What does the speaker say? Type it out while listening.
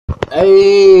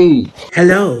Hey!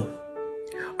 Hello.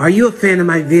 Are you a fan of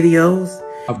my videos?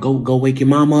 Go wake your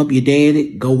mama up, your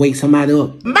daddy. Go wake somebody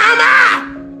up.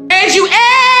 Mama! As you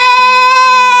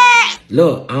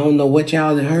Look, I don't know what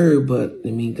y'all have heard, but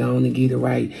let me go on and get it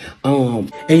right. And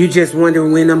you just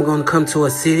wondering when I'm gonna come to a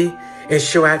city and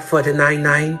show out for the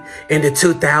 99 and the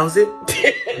 2000?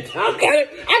 I can't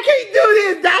do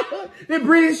this, dog. The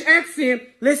British accent.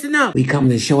 Listen up. We coming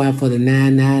to show out for the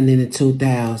 99 and the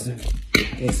 2000.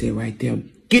 That's it right there.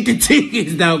 Get the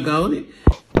tickets, doggone it.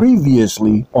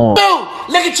 Previously on... Boom!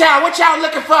 Look at y'all. What y'all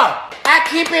looking for? I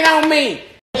keep it on me.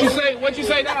 What you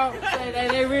say now?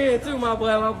 They real too, my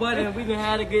buddy, and we been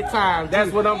having a good time.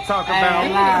 That's what I'm talking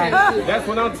about. That's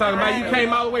what I'm talking about. You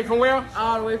came all the way from where?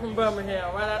 All the way from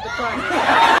Birmingham, right out the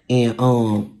park. And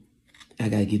I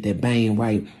gotta get that bang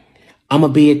right. I'ma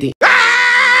be at the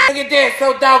Look at that,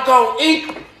 so doggone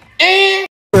ink. And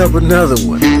up another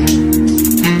one.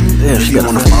 Yeah, she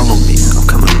wanna follow me. I'm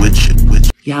coming with you.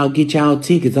 Y'all get y'all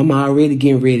tickets. I'm already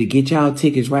getting ready. Get y'all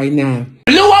tickets right now.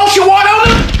 Blue ocean water on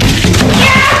them?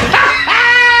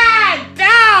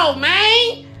 Dog,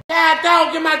 man. God,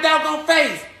 dog, get my doggone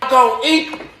face. Doggone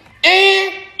ink.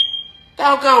 And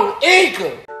doggone ink.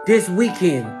 This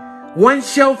weekend, 1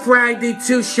 show Friday,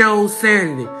 2 shows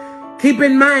Saturday. Keep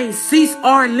in mind, seats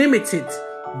are limited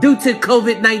due to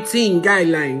COVID-19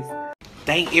 guidelines.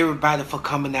 Thank everybody for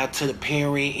coming out to the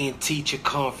parent and teacher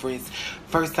conference.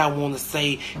 First, I want to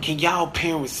say, can y'all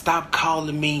parents stop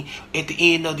calling me at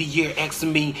the end of the year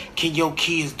asking me, can your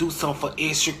kids do something for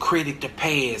extra credit to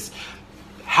pass?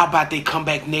 How about they come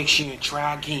back next year and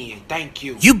try again? Thank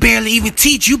you. You barely even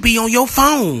teach. You be on your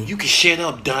phone. You can shut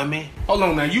up, dummy. Hold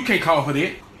on now. You can't call for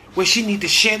that. Well, she need to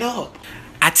shut up.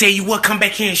 I tell you what, come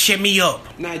back here and shut me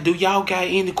up. Now, do y'all got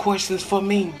any questions for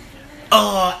me?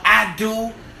 I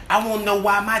do. I want to know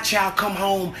why my child come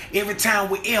home every time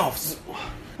with F's.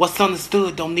 What's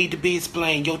understood don't need to be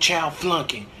explained. Your child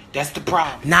flunking. That's the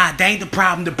problem. Nah, that ain't the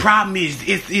problem. The problem is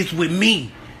it's with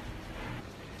me.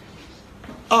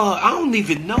 I don't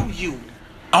even know you.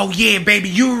 Oh, yeah, baby.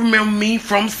 You remember me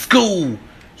from school.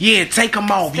 Yeah, take them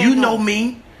off. You know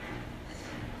me.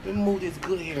 Let me move this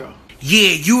good hair.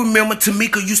 Yeah, you remember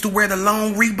Tamika used to wear the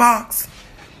long Reeboks?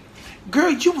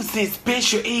 Girl, you was in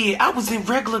special ed. I was in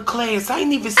regular class. I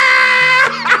ain't even...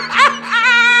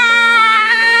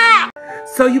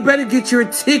 So you better get your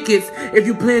tickets if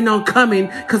you plan on coming,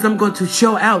 because I'm going to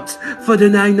show out for the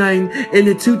 99 and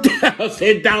the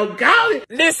 2000. Doggone it.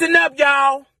 Listen up,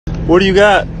 y'all. What do you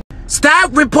got?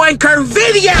 Stop reporting Kerwin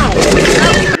video.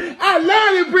 I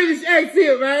love the British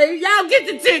accent, man. Y'all get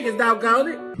the tickets, doggone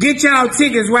it. Get y'all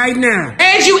tickets right now.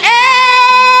 As you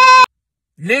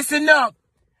Listen up.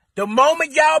 The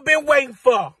moment y'all been waiting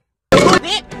for.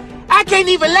 I can't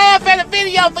even laugh at a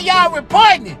video for y'all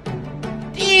reporting it.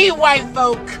 These white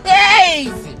folk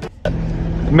crazy.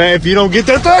 Man, if you don't get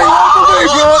that thing off of me,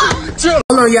 bro.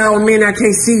 Hold on, y'all, man. I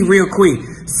can't see real quick.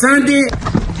 Sunday,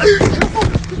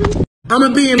 I'm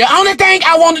gonna be in. The only thing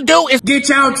I want to do is get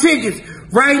y'all tickets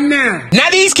right now. Now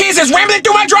these kids is rambling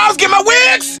through my drawers, get my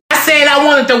wigs. I said I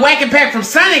wanted the Wack and Pack from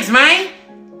Sonics, man.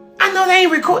 I know they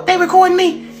ain't they recording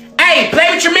me. Hey, play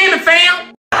with your memory,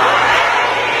 fam.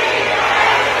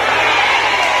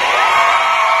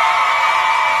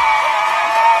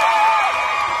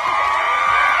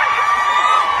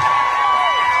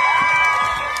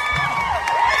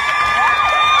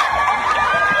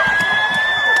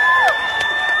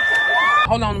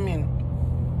 Hold on a minute.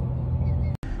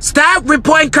 Stop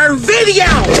reporting Kerwin video.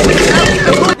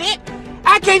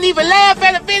 I can't even laugh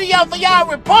at a video for y'all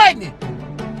reporting it.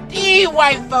 These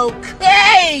white folk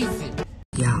crazy.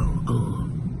 Y'all, I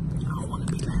don't want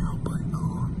to be loud, but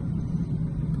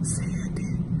said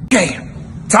it. Okay,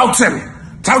 talk to me.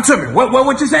 Talk to me.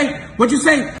 What you say? What you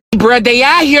say? Bruh, they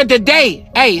out here today.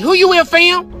 Hey, who you with,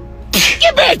 fam?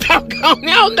 You better talk on.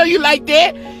 I don't know you like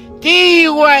that. These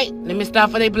white. Let me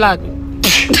stop for they block me.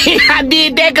 I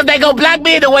did that because they gonna block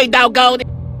me anyway, doggone it.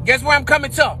 Guess where I'm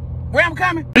coming to? Where I'm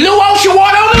coming? Blue ocean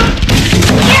water on them?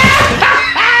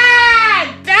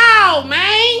 Dog,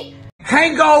 man.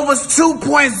 Hangovers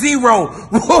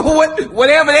 2.0.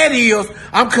 Whatever that is,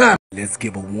 I'm coming. Let's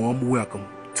give a warm welcome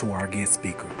to our guest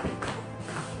speaker.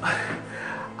 I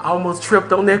almost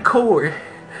tripped on that cord.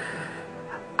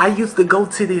 I used to go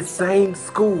to this same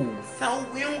school. So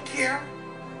we don't care.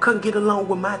 Couldn't get along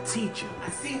with my teacher. I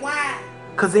see why.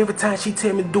 Cause every time she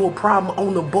tell me to do a problem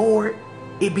on the board,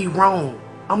 it be wrong.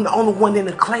 I'm the only one in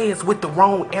the class with the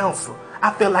wrong answer.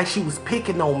 I felt like she was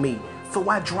picking on me, so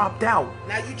I dropped out.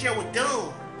 Now you just was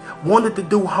dumb. Wanted to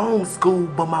do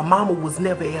homeschool, but my mama was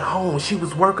never at home. She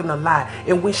was working a lot,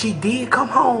 and when she did come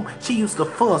home, she used to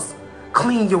fuss,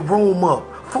 clean your room up,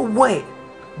 For what?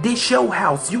 This your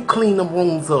house. You clean them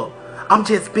rooms up. I'm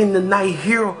just spending the night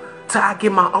here till I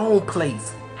get my own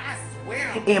place. I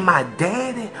swear. And my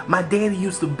daddy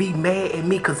used to be mad at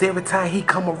me because every time he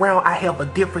come around, I have a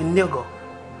different nigga.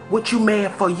 What you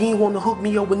mad for? You ain't want to hook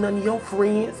me up with none of your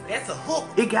friends? That's a hook.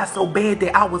 It got so bad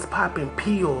that I was popping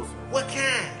pills. What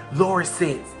kind? Lord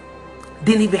says.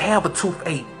 Didn't even have a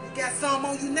toothache. You got some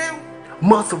on you now?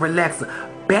 Muscle relaxer.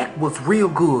 Back was real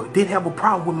good. Didn't have a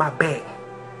problem with my back.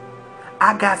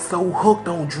 I got so hooked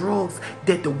on drugs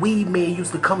that the weed man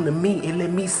used to come to me and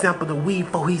let me sample the weed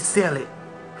before he sell it.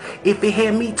 If it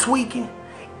had me tweaking,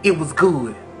 it was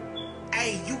good.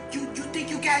 Hey, you think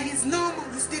you got his number?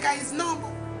 You still got his number?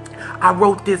 I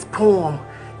wrote this poem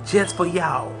just for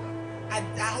y'all. I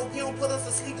hope you don't put us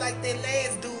to sleep like that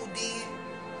last dude did.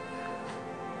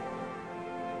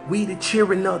 We the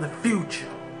children of the future.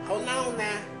 Hold on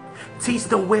now. Teach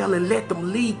them well and let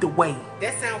them lead the way.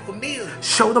 That sound familiar.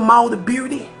 Show them all the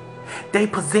beauty they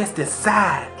possess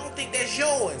inside. I don't think that's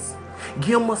yours.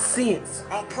 Give them a sense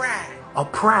Of pride.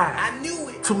 of pride I knew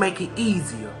it. to make it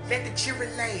easier. Let the children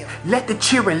laugh. Let the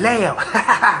children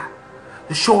laugh.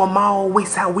 To show them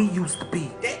always how we used to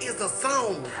be. That is a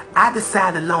song. I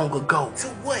decided long ago To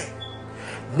what?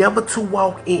 never to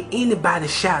walk in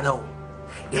anybody's shadow.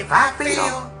 If I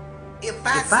fail, if if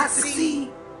I succeed,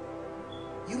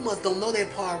 you must don't know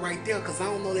that part right there, because I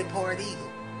don't know that part either.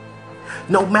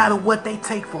 no matter what they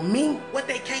take from me, What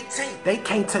they can't take. they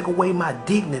can't take away my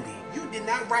dignity. You did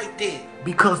not write that.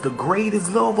 Because the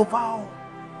greatest love of all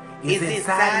is It's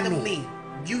inside of me.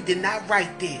 You did not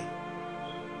write that.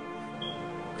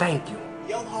 Thank you.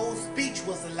 Your whole speech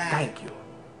was a lie. Thank you.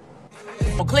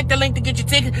 Well, click the link to get your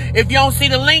ticket. If you don't see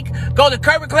the link, go to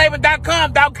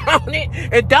KerwinClaibon.com, doggone it,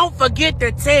 and don't forget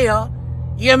to tell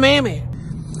your mammy.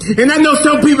 And I know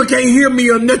some people can't hear me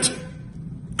or nothing.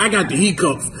 I got the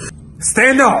hiccups.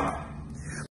 Stand up.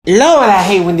 Lord, I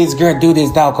hate when this girl do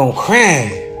this doggone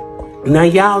crying. Now,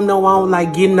 y'all know I don't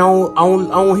like getting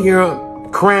on here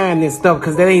crying and stuff,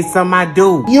 because that ain't something I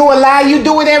do. You a lie, you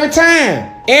do it every time.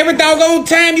 Every doggone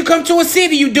time you come to a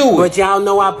city, you do it. But y'all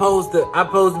know I supposed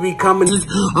to be coming.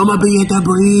 I'ma be at the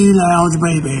Breed Lounge,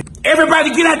 baby.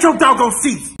 Everybody get out your doggone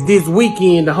seats. This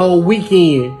weekend, the whole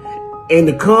weekend, and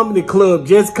the comedy club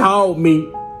just called me.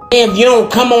 If you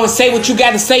don't come on and say what you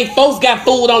got to say, folks got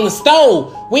food on the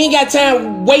stove. We ain't got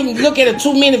time waiting to look at a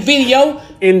 2-minute video.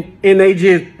 And they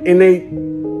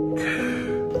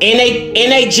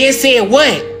just said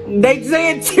what? They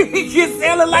said tickets just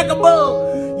selling like a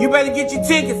bug. You better get your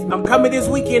tickets. I'm coming this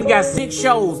weekend. Got 6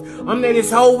 shows. I'm there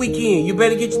this whole weekend. You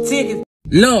better get your tickets.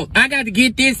 Look, I got to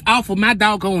get this off of my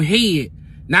doggone head.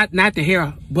 Not the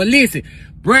hair. But listen,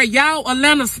 bruh, y'all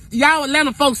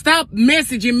Atlanta folks, stop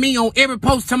messaging me on every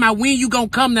post talking about when you gonna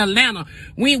come to Atlanta.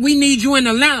 We need you in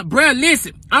Atlanta. Bruh,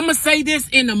 listen, I'm gonna say this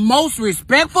in the most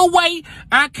respectful way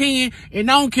I can, and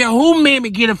I don't care who made me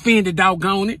get offended,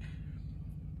 doggone it.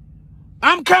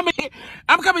 I'm coming.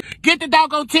 Get the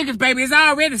doggone tickets, baby. It's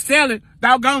already selling,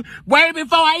 doggone. Way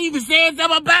before I even said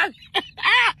something about it.